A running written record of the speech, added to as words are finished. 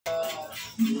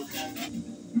In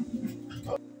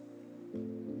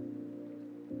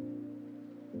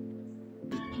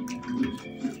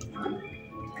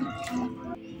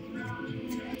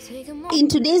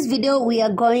today's video, we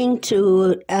are going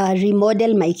to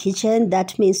remodel my kitchen.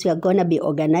 That means we are going to be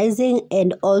organizing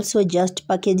and also just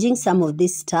packaging some of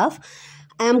this stuff.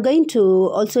 I'm going to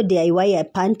also DIY a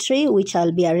pantry, which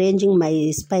I'll be arranging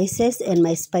my spices and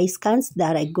my spice cans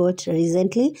that I got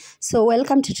recently. So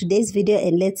welcome to today's video,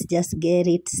 and let's just get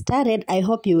it started. I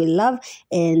hope you will love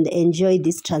and enjoy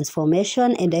this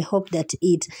transformation, and I hope that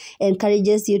it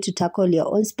encourages you to tackle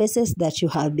your own spaces that you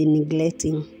have been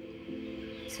neglecting.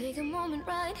 Take a moment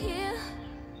right here,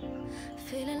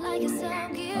 feeling like it's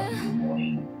out gear.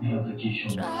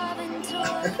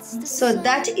 So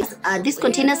that is this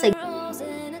containers.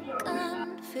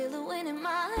 Feel the wind in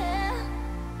my hair,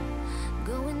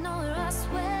 going nowhere, I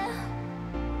swear.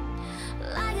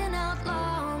 Like an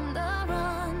outlaw on the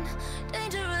run,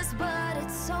 dangerous but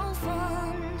it's so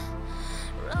fun.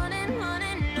 Running,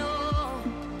 running, no.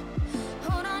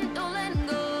 Hold on, don't let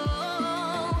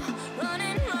go.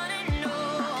 Running, running,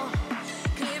 no.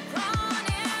 Keep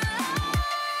running.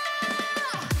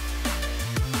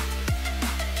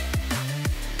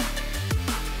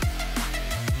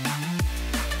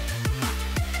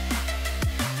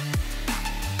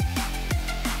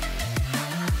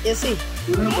 You see?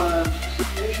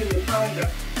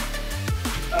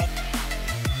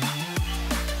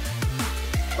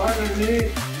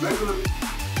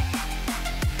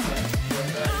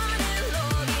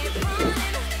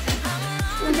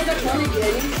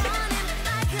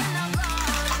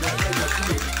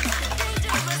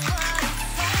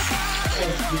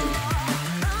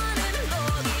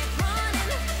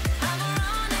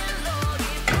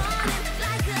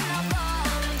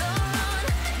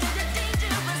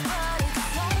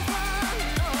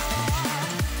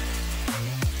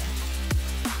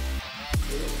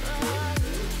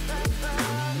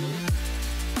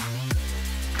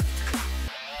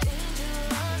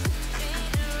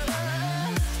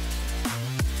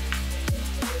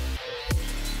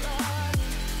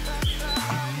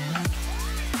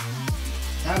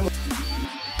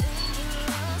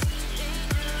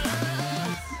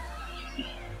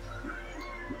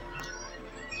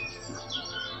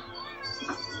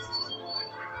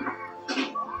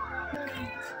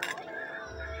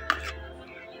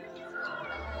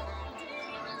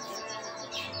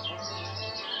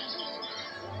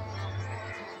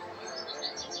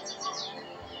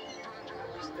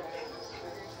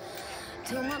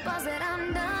 Told my boss that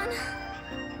I'm done.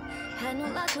 Had no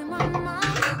luck with my mom.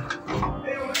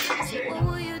 Said, what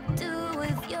will you do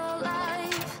with your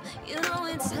life? You know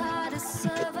it's hard to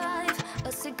survive.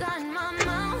 A cigar in my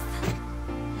mouth.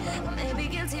 Maybe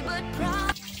guilty but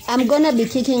proud. I'm gonna be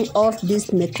kicking off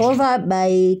this makeover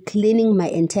by cleaning my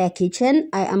entire kitchen.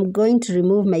 I am going to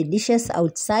remove my dishes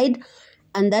outside,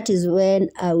 and that is when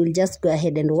I will just go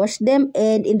ahead and wash them.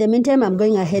 And in the meantime, I'm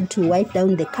going ahead to wipe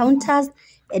down the counters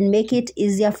and make it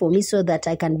easier for me so that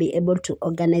I can be able to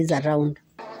organize around.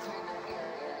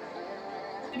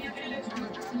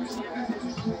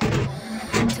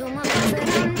 Told my boss that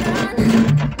I'm done.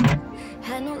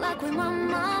 Had no luck with my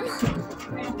mom.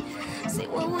 Say,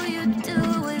 what will you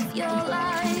do with your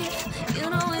life? You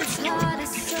know it's hard to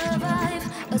survive.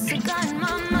 A cigar in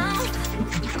my mouth.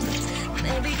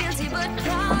 Maybe guilty but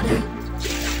proud.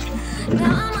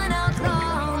 Now I'm an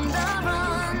outlaw on the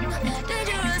run.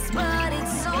 Dangerous but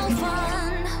it's so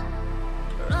fun.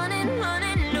 Running,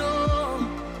 running, no.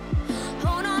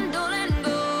 Hold on, don't let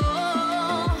go.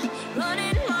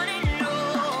 Running, running, no.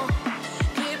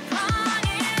 Keep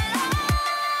running.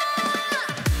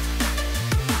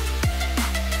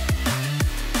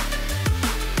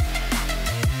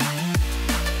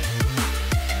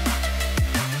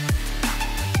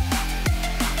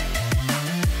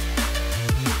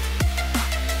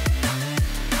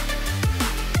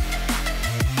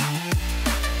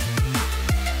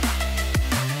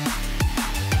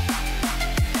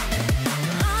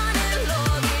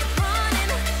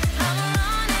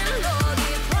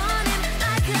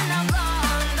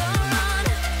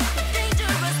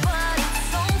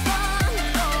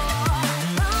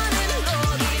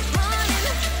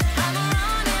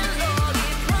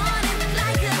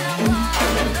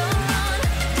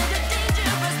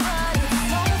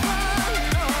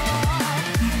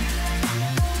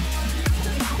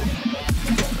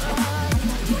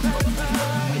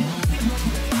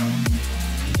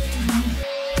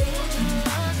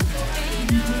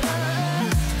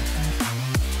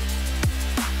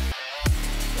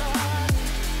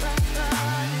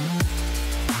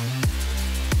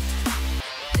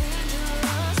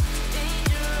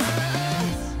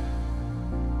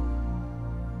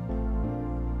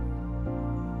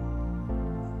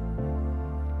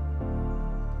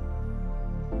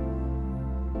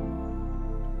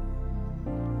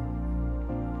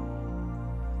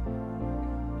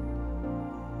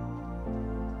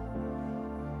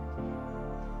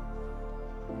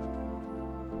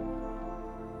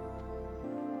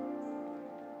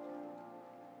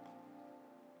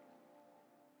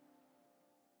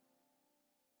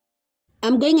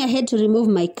 I'm going ahead to remove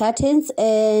my curtains,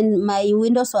 and my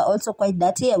windows were also quite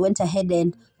dirty. I went ahead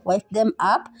and wiped them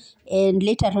up, and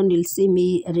later on you'll see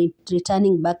me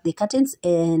returning back the curtains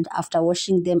and after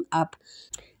washing them up.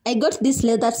 I got these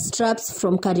leather straps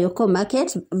from Karioko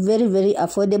Market, very, very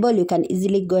affordable. You can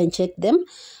easily go and check them.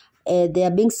 They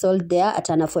are being sold there at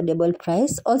an affordable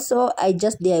price. Also, I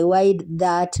just DIY'd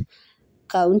that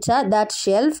counter, that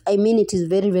shelf. I mean, it is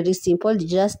very, very simple.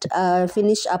 Just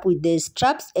finish up with the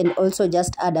straps and also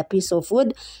just add a piece of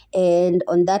wood, and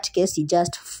on that case you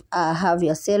just have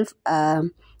yourself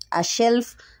a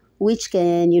shelf which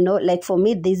can, like for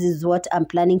me, this is what I'm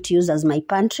planning to use as my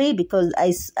pantry, because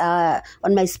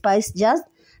on my spice jars,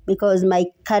 because my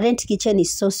current kitchen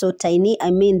is so tiny.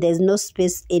 I mean, there's no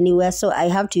space anywhere, so I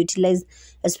have to utilize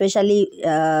especially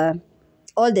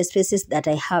all the spaces that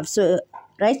I have. So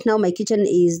right now my kitchen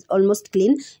is almost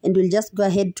clean, and we'll just go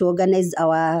ahead to organize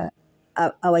our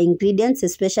ingredients,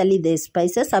 especially the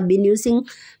spices. I've been using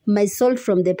my salt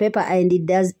from the pepper, and it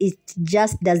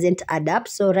just doesn't add up.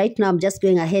 So right now I'm just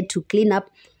going ahead to clean up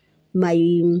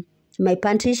my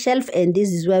pantry shelf, and this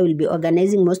is where we'll be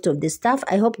organizing most of the stuff.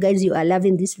 I hope, guys, you are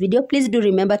loving this video. Please do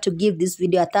remember to give this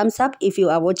video a thumbs up if you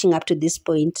are watching up to this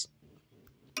point.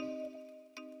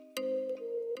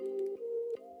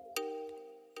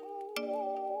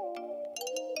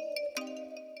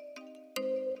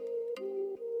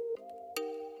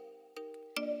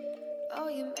 Oh,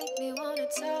 you make me wanna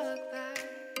talk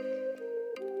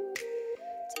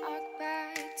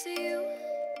back to you.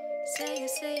 Say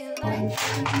it like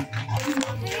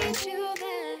hate you,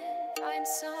 then find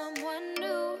someone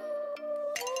new,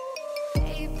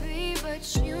 baby. But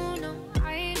you know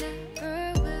I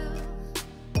never will.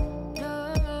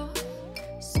 No,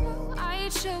 so I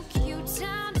choke you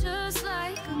down just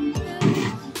like a pill.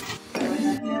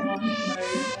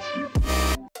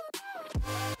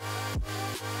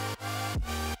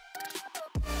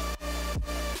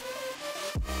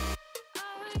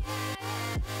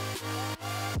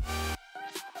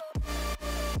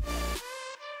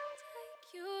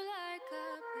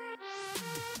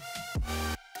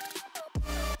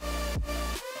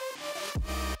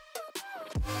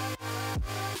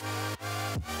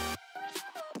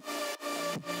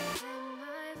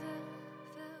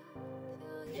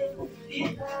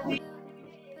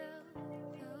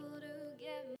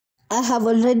 I have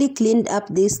already cleaned up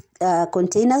these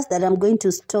containers that I'm going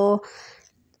to store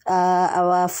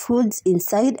our foods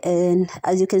inside, and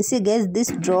as you can see, guys, this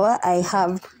drawer, I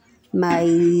have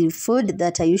my food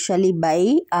that I usually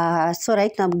buy. So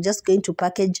right now I'm just going to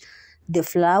package the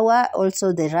flour,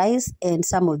 also the rice, and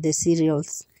some of the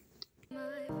cereals.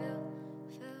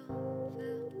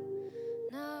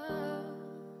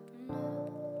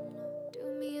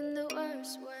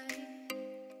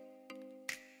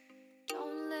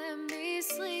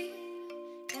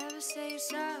 Say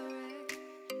sorry.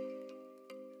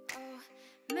 Oh,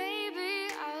 maybe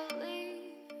I'll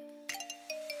leave,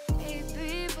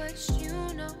 baby, but you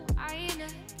know I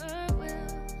never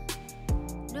will.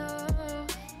 No,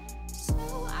 so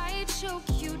I choke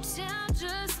you down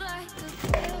just like a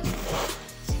pill.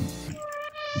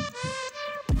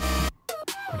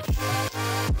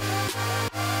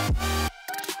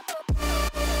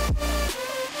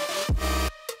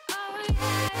 Oh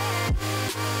yeah.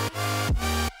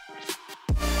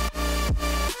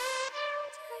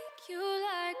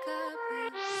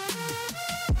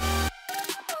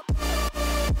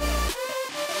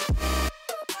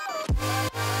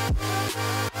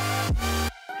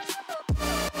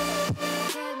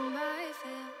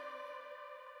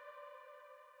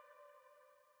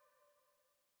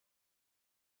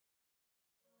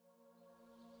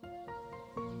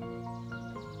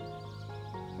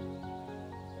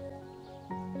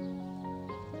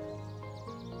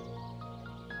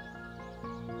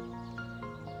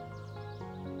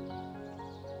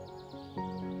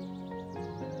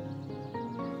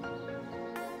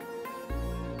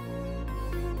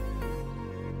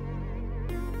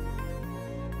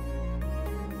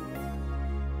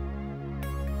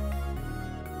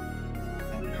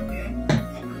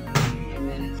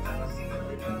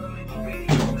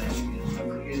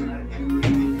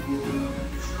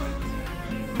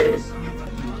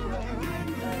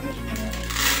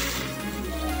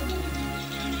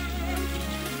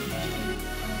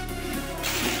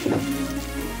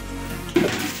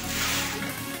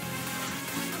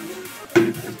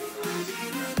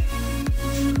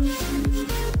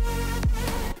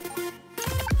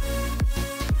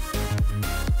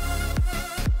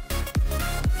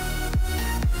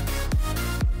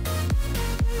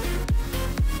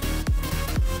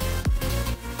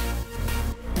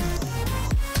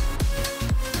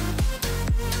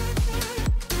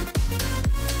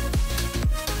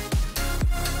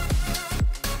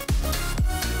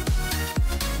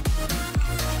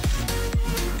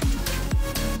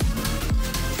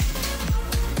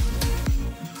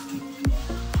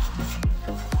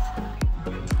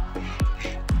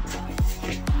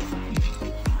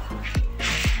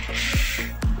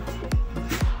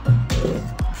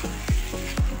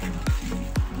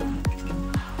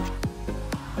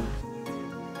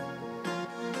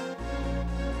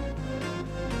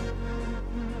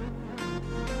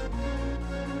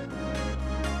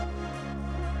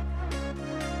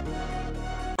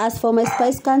 As for my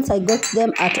spice cans, I got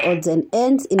them at odds and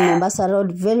ends in Mombasa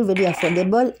Road. Very, very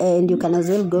affordable, and you can as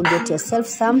well go get yourself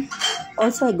some.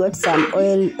 Also, I got some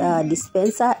oil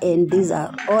dispenser, and these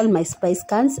are all my spice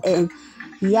cans. And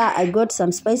yeah, I got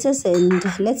some spices, and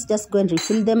let's just go and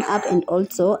refill them up. And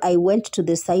also, I went to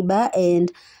the cyber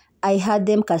and I had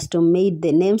them custom made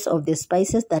the names of the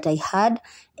spices that I had,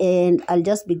 and I'll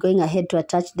just be going ahead to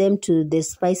attach them to the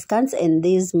spice cans, and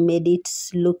this made it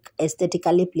look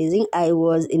aesthetically pleasing. I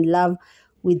was in love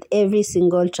with every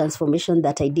single transformation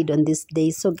that I did on this day.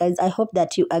 So guys, I hope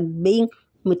that you are being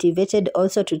motivated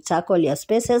also to tackle your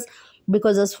spaces,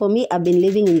 because as for me, I've been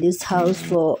living in this house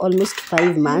for almost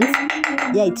 5 months.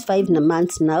 Yeah, it's 5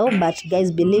 months now, but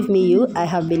guys, believe me, I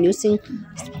have been using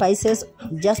spices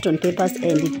just on papers,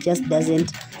 and it just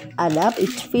doesn't add up. It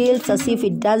feels as if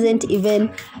it doesn't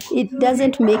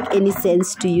make any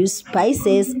sense to use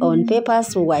spices on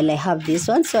papers while I have this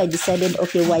one. So I decided,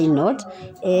 okay, why not?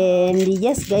 And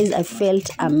yes guys, I felt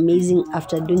amazing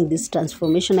after doing this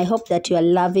transformation. I hope that you are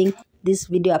loving this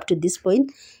video up to this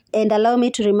point, and allow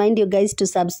me to remind you guys to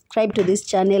subscribe to this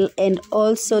channel, and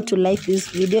also to like this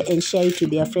video and share it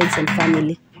with your friends and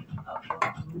family.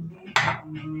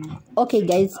 Okay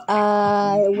guys,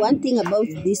 one thing about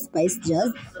these spice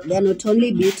jars, they are not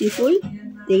only beautiful,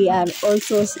 they are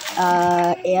also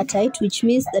airtight, which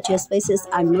means that your spices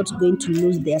are not going to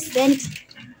lose their scent,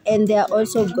 and they are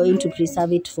also going to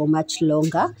preserve it for much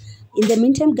longer. In the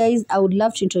meantime guys, I would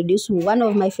love to introduce one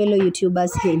of my fellow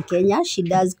YouTubers here in Kenya. She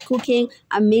does cooking,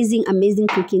 amazing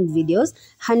cooking videos.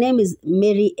 Her name is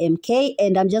Mary MK,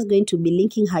 and I'm just going to be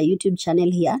linking her YouTube channel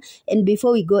here. And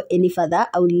before we go any further,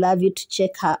 I would love you to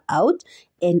check her out,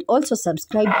 and also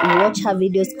subscribe, watch her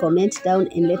videos, comment down,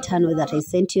 and let her know that I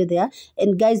sent you there.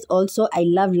 And guys, also I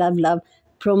love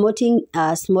promoting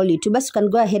small YouTubers. You can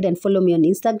go ahead and follow me on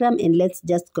Instagram, and let's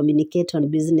just communicate on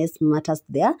business matters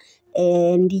there.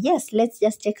 And yes, let's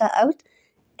just check her out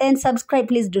and subscribe.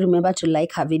 Please do remember to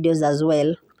like her videos as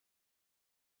well.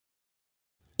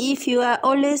 If you are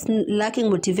always lacking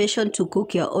motivation to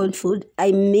cook your own food,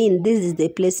 I mean, this is the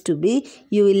place to be.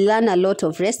 You will learn a lot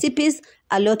of recipes,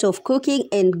 a lot of cooking,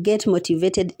 and get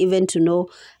motivated even to know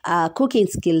cooking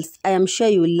skills. I am sure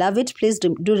you will love it. Please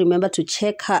do remember to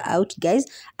check her out, guys.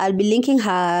 I'll be linking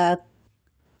her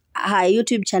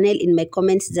YouTube channel in my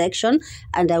comments section,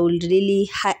 and I would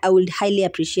highly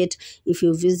appreciate if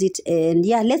you visit. And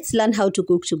yeah, let's learn how to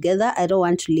cook together. I don't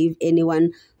want to leave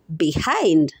anyone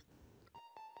behind.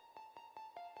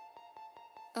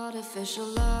 Artificial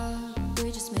love,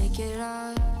 we just make it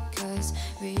up, 'cause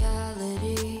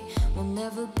reality will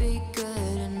never be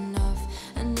good enough.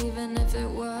 And even if it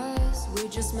was, we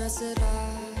just mess it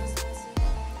up,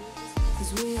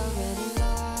 'cause we already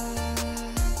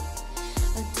lost,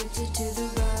 addicted to the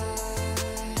rush.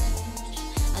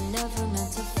 I never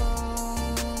meant to fall,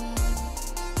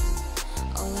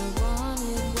 all I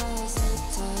wanted was a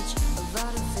touch of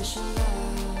artificial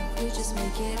love. We just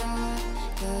make it up,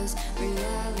 'cause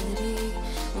reality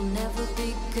will never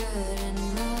be good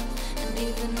enough. And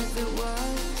even if it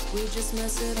was, we just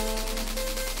mess it up.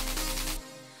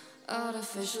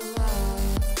 Artificial love,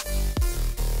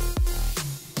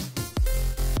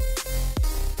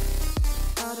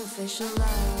 artificial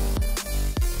love,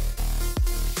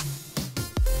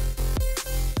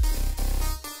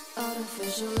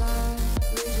 artificial love.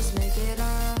 We just make it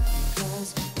up,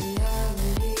 'cause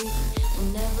reality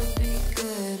will never be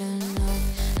good enough.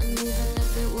 And even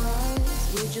if it was,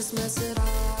 we just mess it up,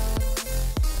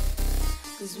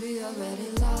 'cause we already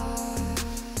lost,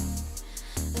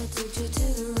 addicted to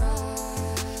the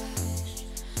rush.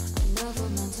 I never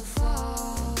meant to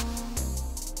fall,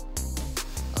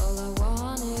 all I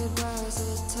wanted was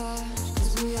a touch,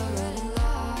 'cause we already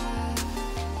lost,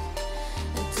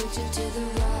 addicted to the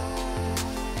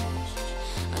rush.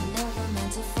 I never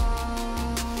meant to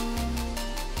fall,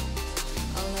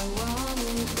 all I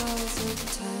wanted was a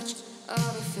touch.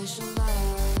 Artificial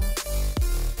love,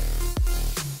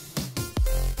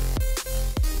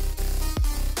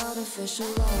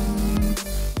 artificial love,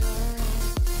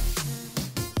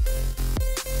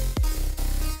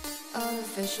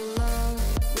 artificial love.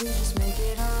 We just make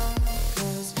it up,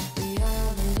 'cause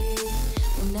reality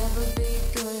will never be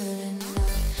good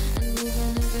enough. And even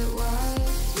if it was,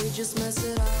 we just mess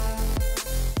it up.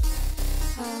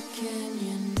 How can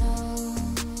you know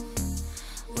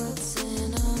what's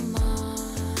in our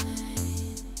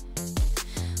mind,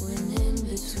 when in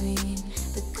between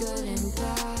the good and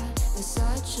bad there's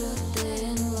such a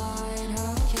thin line?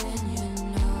 How can you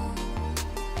know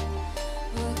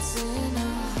what's in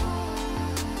our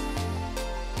heart,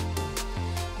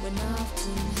 when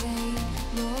often hate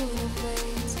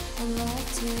motivates and love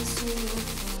tears you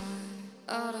apart?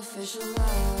 Artificial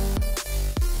love.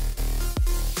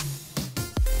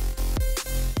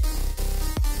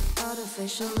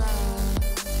 Artificial love.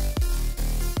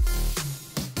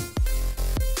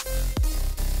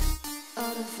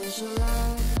 Artificial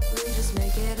love. We just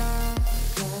make it up,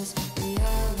 'cause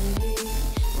reality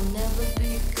will never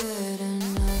be good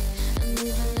enough. And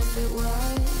even if it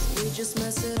was, we just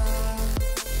mess it up.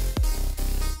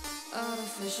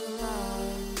 Artificial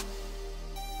love.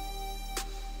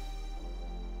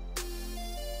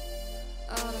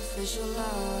 Artificial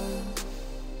love.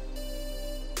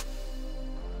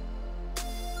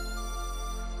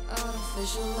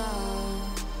 Artificial love.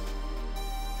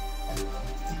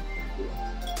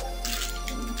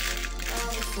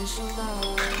 Artificial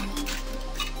love.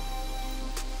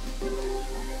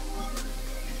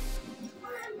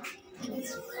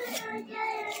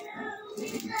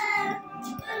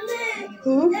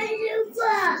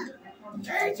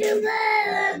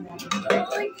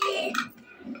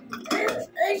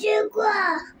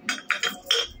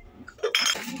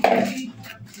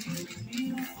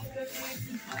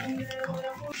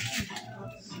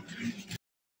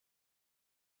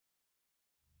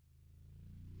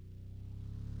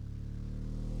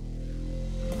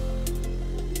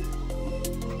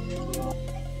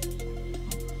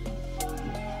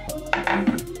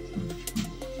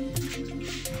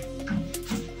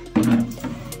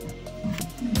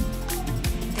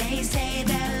 They say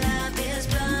that love is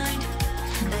blind,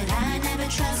 but I never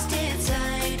trusted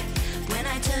sight. When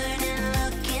I turn and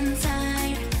look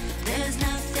inside, there's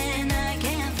nothing I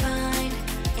can't find.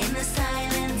 In the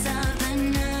silence of the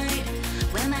night,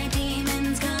 when my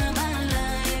demons come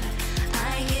alive,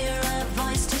 I hear a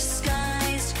voice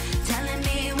disguised, telling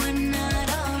me we're not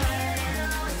alright.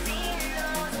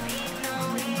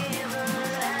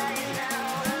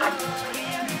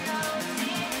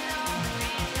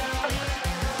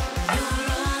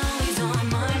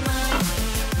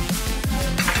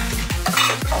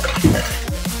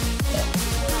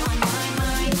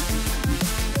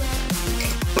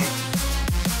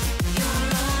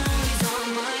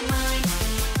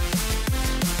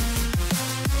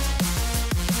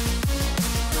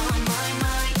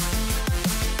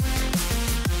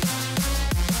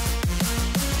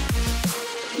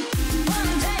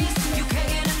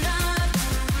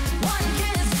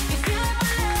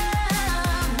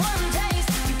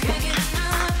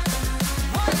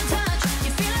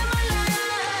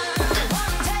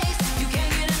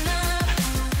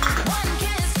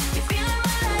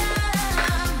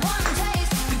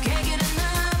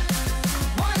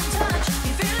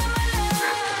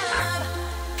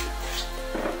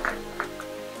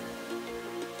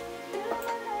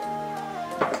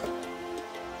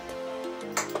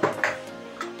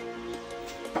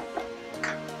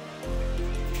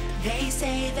 They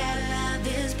say that love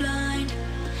is blind,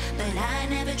 but I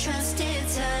never trusted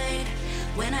sight.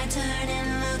 When I turn and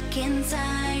look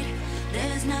inside,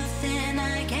 there's nothing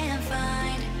I can't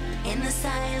find. In the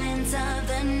silence of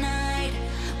the night,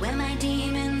 when my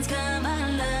demons come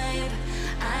alive,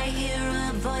 I hear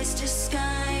a voice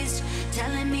disguised,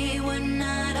 telling me we're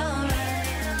not alright.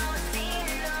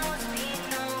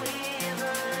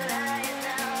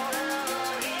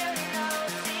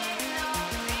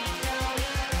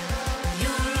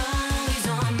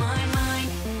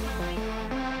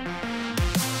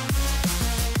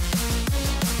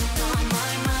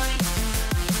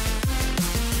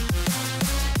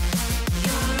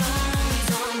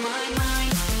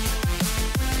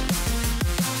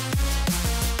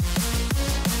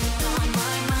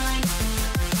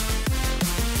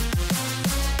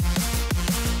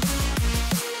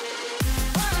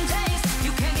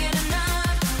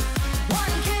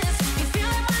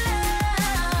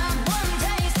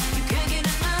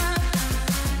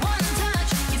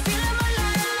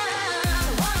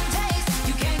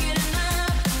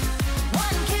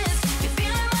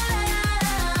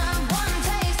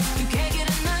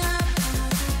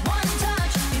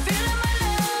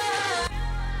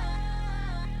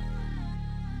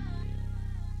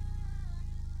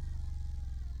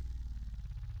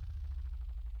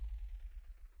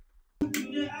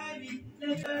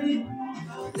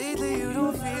 Lately you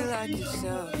don't feel like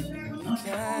yourself, you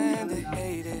kinda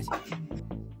hate it.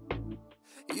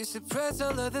 You suppress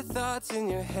all of the thoughts in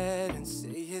your head and say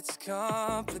it's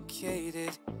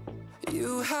complicated.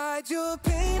 You hide your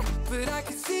pain, but I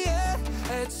can see it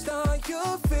etched on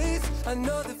your face. I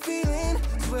know the feeling,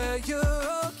 swear you're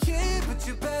okay, but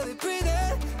you're barely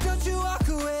breathing. Don't you walk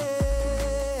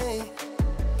away.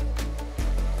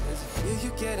 There's a feel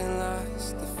you getting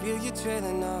lost, I feel you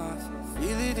trailing off.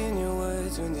 Feel it in your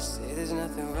words when you say there's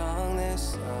nothing wrong. There's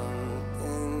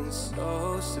something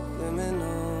so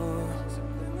subliminal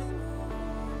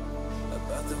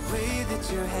about the way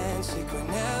that your hands shake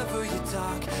whenever you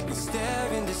talk. You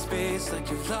stare into space like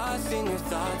you're lost in your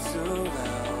thoughts,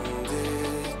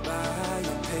 surrounded by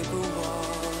your paper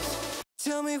walls.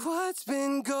 Tell me what's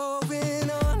been going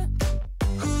on.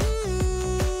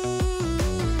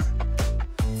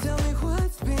 Tell me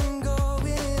what's been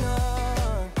going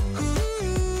on.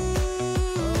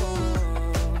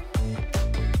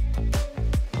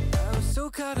 I was so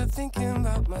caught up thinking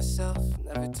about myself,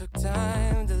 never took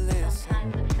time to listen.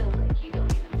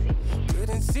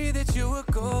 Couldn't see that you were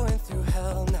going through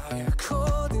hell. Now you're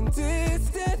cold and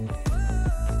distant.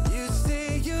 You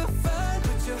say you're fine,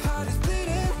 but your heart is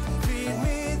bleeding. Feed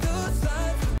me those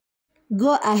lines.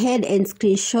 Go ahead and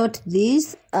screenshot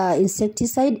this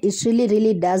insecticide. It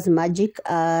really does magic.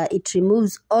 It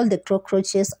removes all the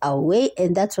cockroaches away,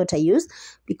 and that's what I use,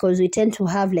 because we tend to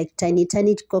have like tiny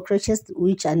cockroaches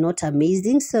which are not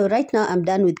amazing. So right now I'm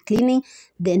done with cleaning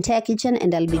the entire kitchen,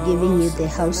 and I'll be giving you the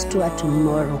house tour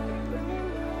tomorrow.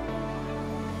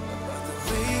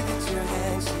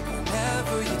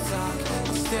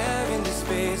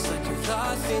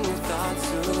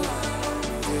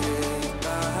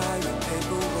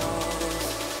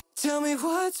 Tell me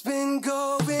what's been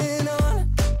going on.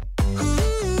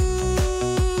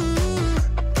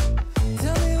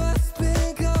 Tell me what's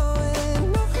been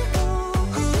going on.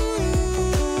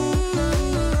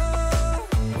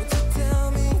 Won't you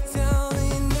tell me now?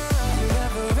 You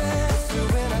never answer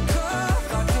when I call,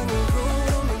 locked in your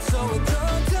room and so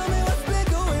alone. Tell me what's been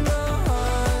going on.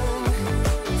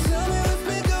 Tell me what's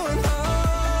been going on.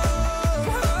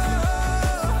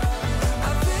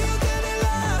 I feel you getting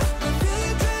lost, I feel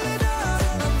you draining off.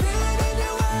 I feel it in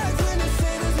your eyes when you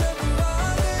say there's nothing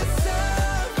wrong. There's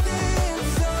something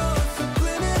so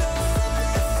subliminal,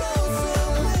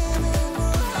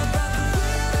 about the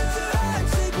way that your eyes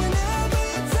shake whenever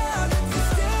you talk. You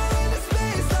stare into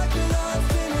space like you're lost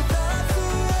in your thoughts.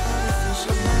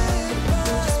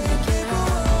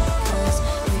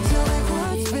 Tell me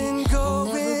what's been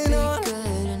going on.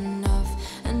 Good enough,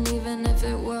 and even if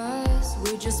it was,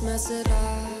 we just mess it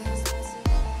up.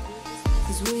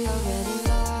 'Cause we already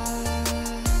lost,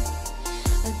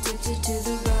 addicted to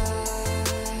the rush.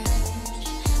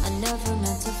 I never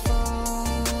meant to fall.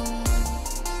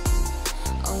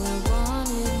 All I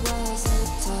wanted was a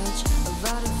touch of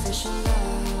artificial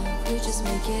love. We just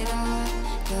make it up,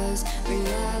 'cause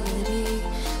reality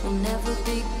will never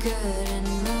be good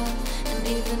enough. And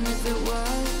even if it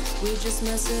was, we just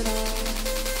mess it up.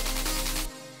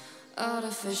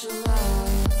 Artificial love.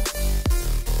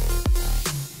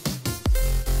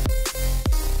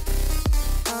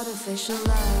 Artificial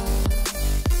love.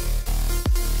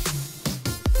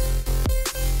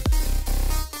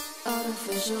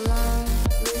 Artificial love.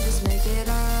 We just make it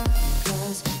up,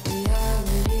 'cause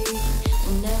reality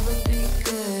will never be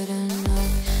good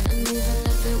enough. And even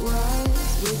if it was,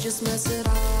 we just mess it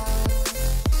up.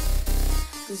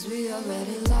 'Cause we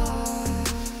already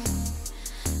lost,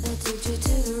 addicted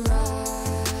to the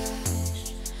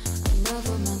rush. I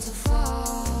never meant to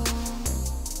fall.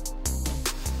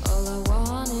 All I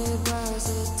wanted was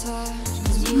a touch.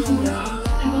 'Cause we already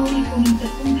lost,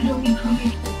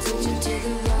 addicted to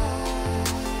the rush.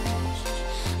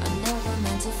 I never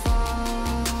meant to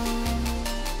fall.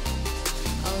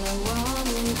 All I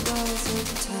wanted was a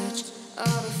touch.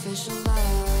 Artificial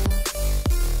love.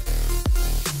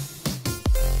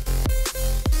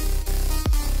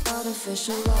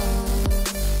 Artificial love.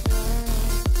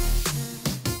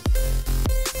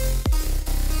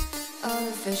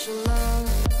 Artificial love.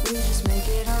 We just make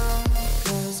it up,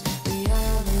 'cause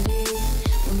reality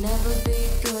will never be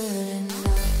good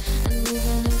enough. And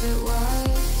even if it was,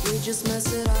 we just mess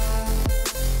it up.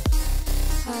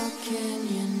 How can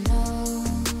you know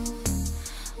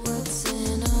what's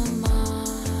in our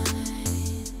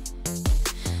mind,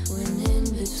 when in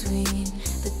between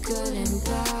the good and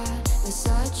bad there's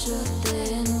such a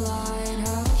thin line?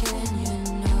 How can you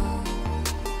know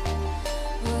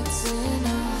what's in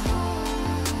our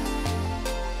heart,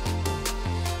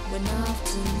 when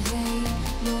often hate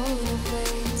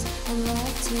motivates and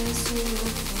love tears you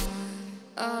apart?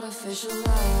 Artificial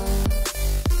love.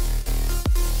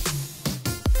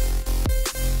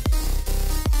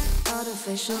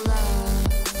 Artificial love.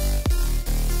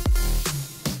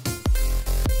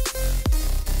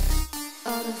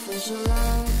 Artificial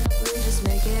love. We just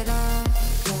make it up,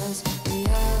 'cause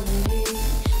reality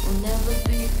will never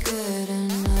be good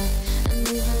enough. And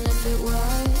even if it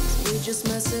was, we just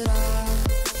mess it up.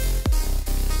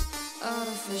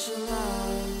 Unofficial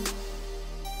love.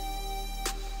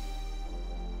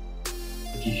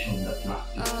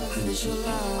 Unofficial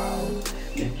love.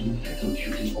 Unofficial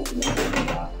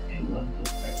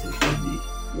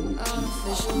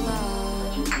love.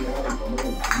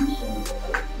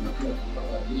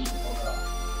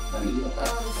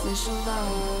 Unofficial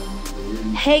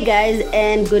love. Hey guys,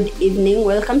 and good evening.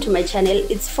 Welcome to my channel.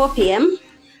 It's 4 p.m.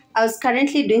 I was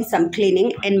currently doing some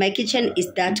cleaning and my kitchen is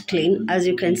that clean, as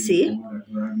you can see.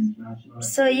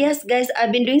 So yes guys,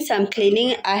 I've been doing some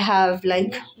cleaning. I have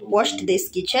washed this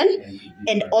kitchen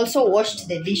and also washed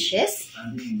the dishes.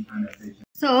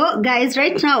 So guys,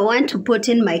 right now I want to put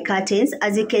in my curtains.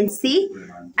 As you can see,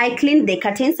 I cleaned the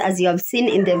curtains as you have seen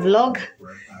in the vlog.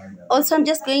 Also, I'm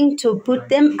just going to put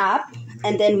them up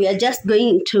and then we are just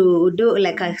going to do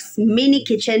like a mini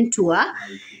kitchen tour.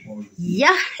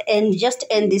 Yeah, and just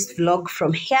end this vlog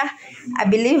from here. I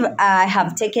believe I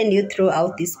have taken you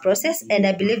throughout this process and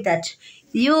I believe that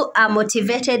you are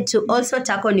motivated to also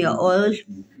tackle your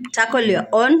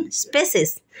own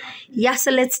spaces. Yeah,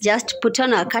 so let's just put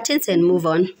on our curtains and move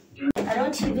on. I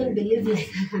don't even believe the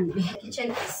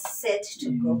kitchen is set to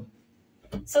go.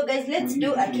 So guys, let's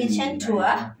do a kitchen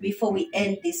tour before we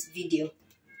end this video.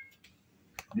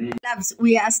 Loves,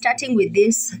 we are starting with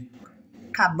this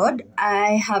cupboard.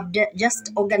 I have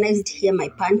just organized here my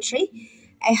pantry.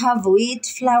 I have wheat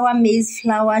flour, maize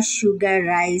flour, sugar,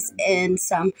 rice, and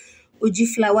some uji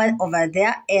flour over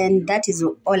there, and that is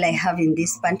all I have in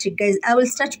this pantry. Guys, I will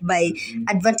start by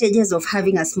advantages of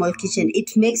having a small kitchen.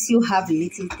 It makes you have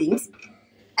little things.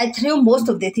 I threw most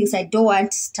of the things. I don't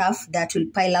want stuff that will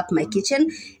pile up my kitchen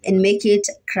and make it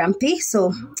crampy.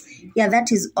 So yeah,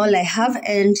 that is all I have.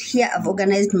 And here I've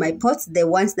organized my pots, the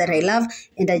ones that I love,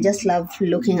 and I just love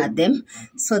looking at them.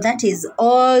 So that is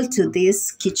all to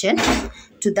this kitchen,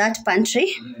 to that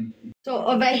pantry. So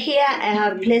over here I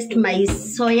have placed my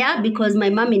soya because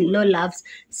my mom-in-law loves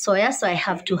soya, so I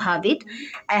have to have it.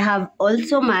 I have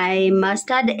also my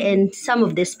mustard and some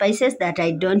of the spices that I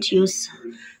don't use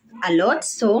a lot.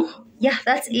 So yeah,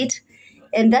 that's it.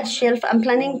 And that shelf, I'm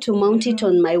planning to mount it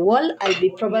on my wall. I'll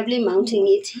be probably mounting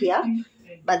it here,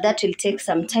 but that will take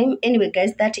some time. Anyway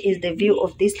guys, that is the view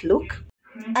of this look.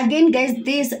 Again guys,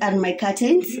 these are my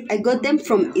curtains. I got them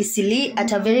from Easily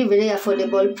at a very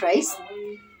affordable price.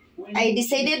 I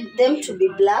decided them to be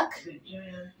black.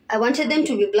 I wanted them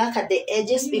to be black at the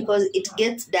edges because it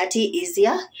gets dirty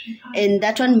easier, and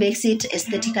that one makes it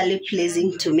aesthetically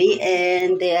pleasing to me.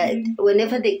 And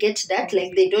whenever they get that,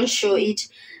 they don't show it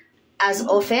as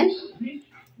often.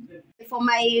 For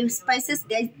my spices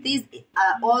guys, these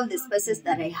are all the spices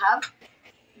that I have.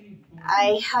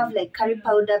 I have curry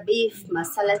powder, beef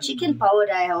masala, chicken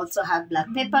powder. I also have black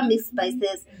pepper, mixed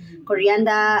spices,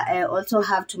 coriander. I also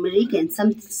have turmeric and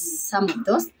some of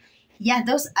those. Yeah,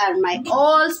 those are my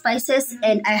all spices,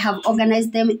 and I have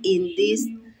organized them in this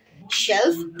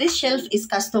shelf. This shelf is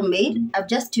custom made. I've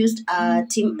just used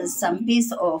some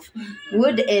piece of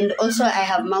wood, and also I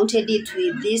have mounted it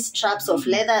with these straps of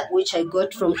leather which I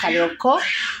got from Karioko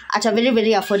at a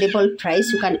very affordable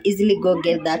price. You can easily go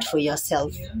get that for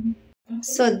yourself.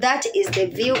 So that is the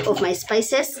view of my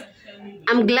spices.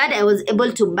 I'm glad I was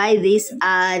able to buy these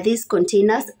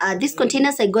containers. These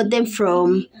containers I got them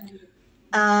from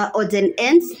Odds and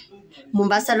Ends,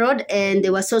 Mombasa Road, and they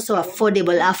were so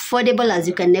affordable as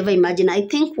you can never imagine. I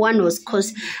think one was for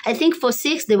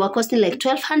 6 they were costing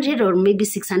 1,200 or maybe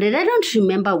 600. I don't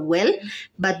remember well,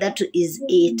 but that is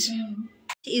it.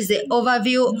 Is the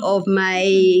overview of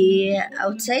my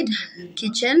outside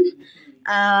kitchen.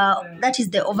 That is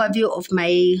the overview of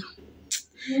my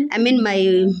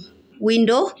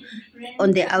window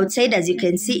on the outside. As you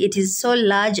can see, it is so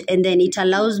large, and then it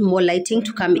allows more lighting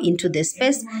to come into the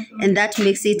space, and that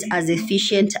makes it as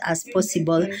efficient as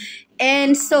possible.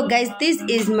 And so guys, this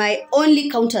is my only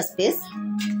counter space.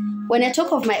 When I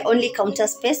talk of my only counter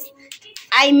space,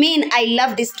 I mean I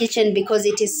love this kitchen because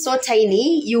it is so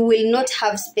tiny. You will not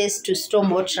have space to store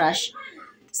more trash.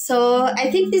 So I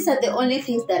think these are the only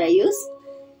things that I use.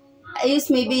 I use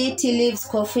maybe tea leaves,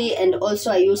 coffee, and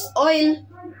also I use oil,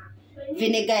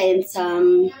 vinegar, and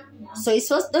some soy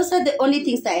sauce. Those are the only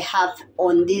things that I have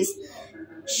on this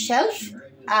shelf.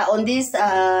 On this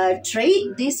tray.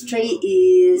 This tray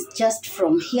is just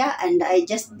from here, and I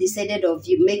just decided of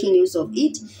making use of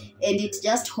it, and it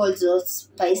just holds those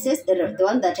spices, the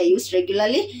one that I use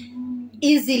regularly,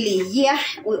 easily. Yeah,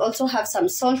 we also have some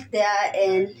salt there,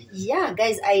 and yeah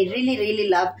guys, I really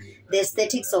love the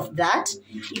aesthetics of that.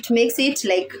 It makes it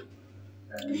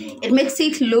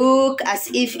look as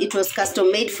if it was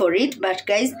custom made for it. But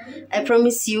guys, I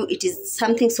promise you, it is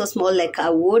something so small, like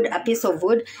a piece of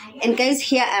wood. And guys,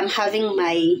 here I'm having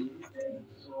my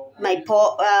my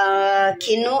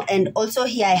kino, and also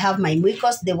here I have my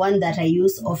mucus, the one that I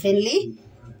use oftenly.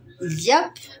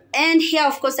 Yep. And here,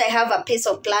 of course, I have a piece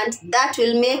of plant that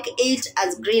will make it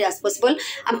as green as possible.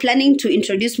 I'm planning to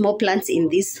introduce more plants in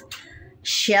this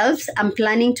shelves. I'm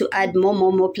planning to add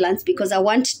more plants because I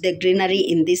want the greenery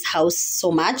in this house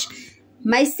so much.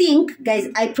 My sink, guys,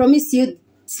 I promise you,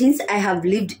 since I have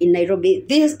lived in Nairobi,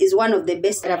 this is one of the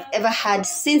best that I've ever had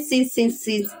since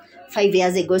 5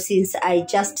 years ago, since I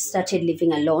just started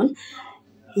living alone.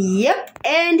 Yep.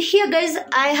 And here, guys,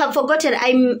 I have forgotten,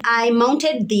 I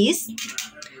mounted this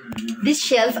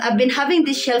shelf. I've been having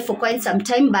this shelf for quite some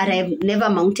time, but I've never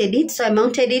mounted it. So I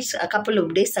mounted it a couple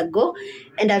of days ago,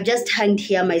 and I've just hung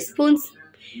here my spoons,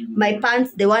 my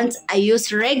pans, the ones I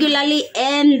use regularly,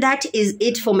 and that is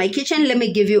it for my kitchen. Let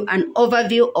me give you an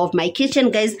overview of my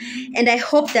kitchen, guys, and I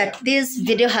hope that this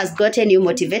video has gotten you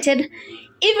motivated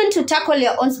even to tackle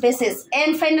your own spaces.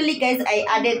 And finally, guys, I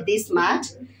added this mat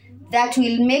that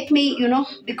will make me,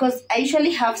 because I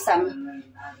usually have some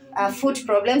foot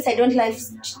problems. I don't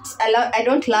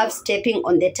love stepping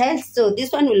on the tiles, so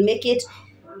this one will make it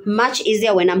much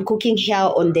easier when I'm cooking here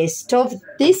on the stove.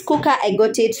 This cooker, I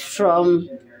got it from,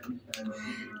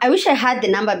 I wish I had the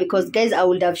number, because guys, I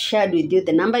would have shared with you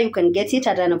the number. You can get it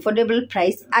at an affordable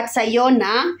price at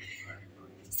Sayona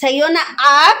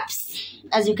apps.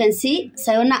 As you can see,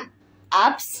 Sayona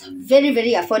apps,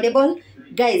 very affordable,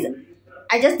 guys.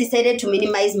 I just decided to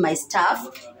minimize my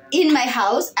stuff in my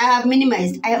house. I have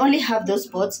minimized. I only have those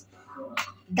pots,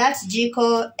 that's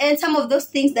Jiko, and some of those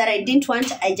things that I didn't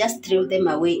want, I just threw them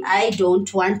away. I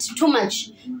don't want too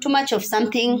much of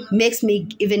something, makes me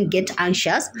even get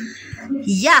anxious.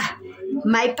 Yeah,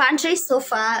 my pantry so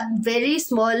far, very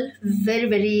small,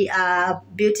 very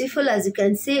beautiful, as you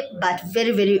can see, but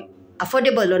very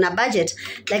affordable on a budget.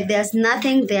 Like, there's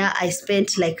nothing there I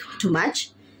spent like too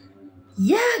much.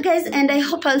 Yeah, guys, and I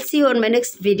hope I'll see you on my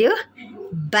next video.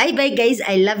 Bye guys.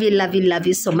 I love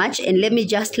you so much. And let me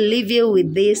just leave you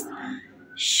with this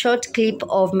short clip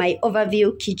of my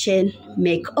overview kitchen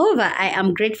makeover. I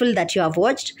am grateful that you have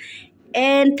watched,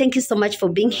 and thank you so much for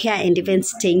being here and even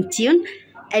staying tuned.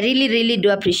 I really do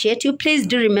appreciate you. Please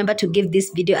do remember to give this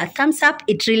video a thumbs up.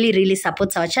 It really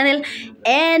supports our channel.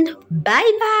 And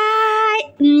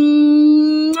bye.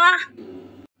 Mwah.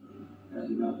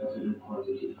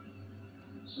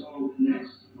 So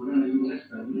next, we're going to do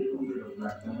a little bit of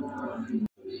black pepper.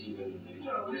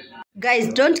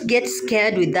 Guys, don't get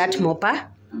scared with that mopper,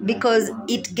 because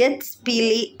it gets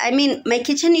spilly. I mean, my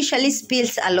kitchen usually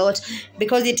spills a lot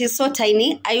because it is so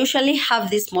tiny. I usually have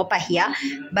this mopper here,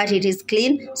 but it is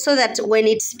clean, so that when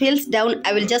it spills down,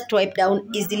 I will just wipe down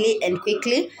easily and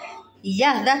quickly.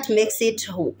 Yeah, that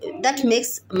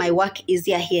makes my work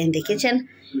easier here in the kitchen.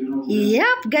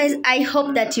 Yep, guys, I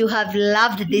hope that you have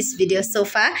loved this video so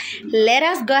far. Let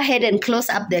us go ahead and close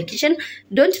up the kitchen.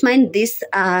 Don't mind this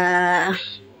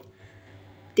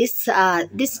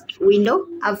this window.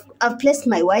 I've placed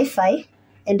my Wi-Fi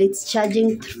and it's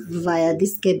charging via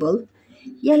this cable.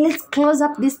 Yeah, let's close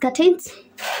up these curtains.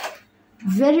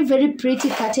 Very pretty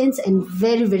curtains and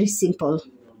very simple.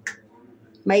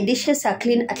 My dishes are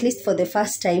clean, at least for the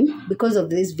first time, because of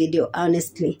this video,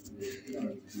 honestly.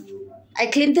 I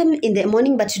cleaned them in the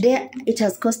morning, but today it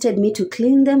has costed me to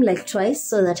clean them like twice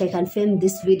so that I can film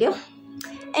this video.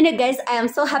 Anyway, guys, I am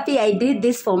so happy I did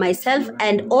this for myself,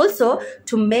 and also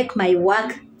to make my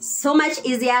work so much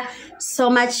easier, so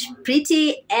much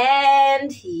pretty.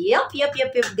 And yep,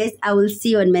 guys, I will see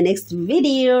you on my next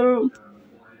video.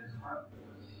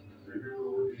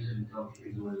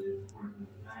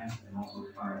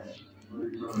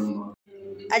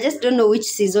 I just don't know which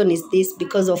season is this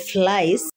because of flies.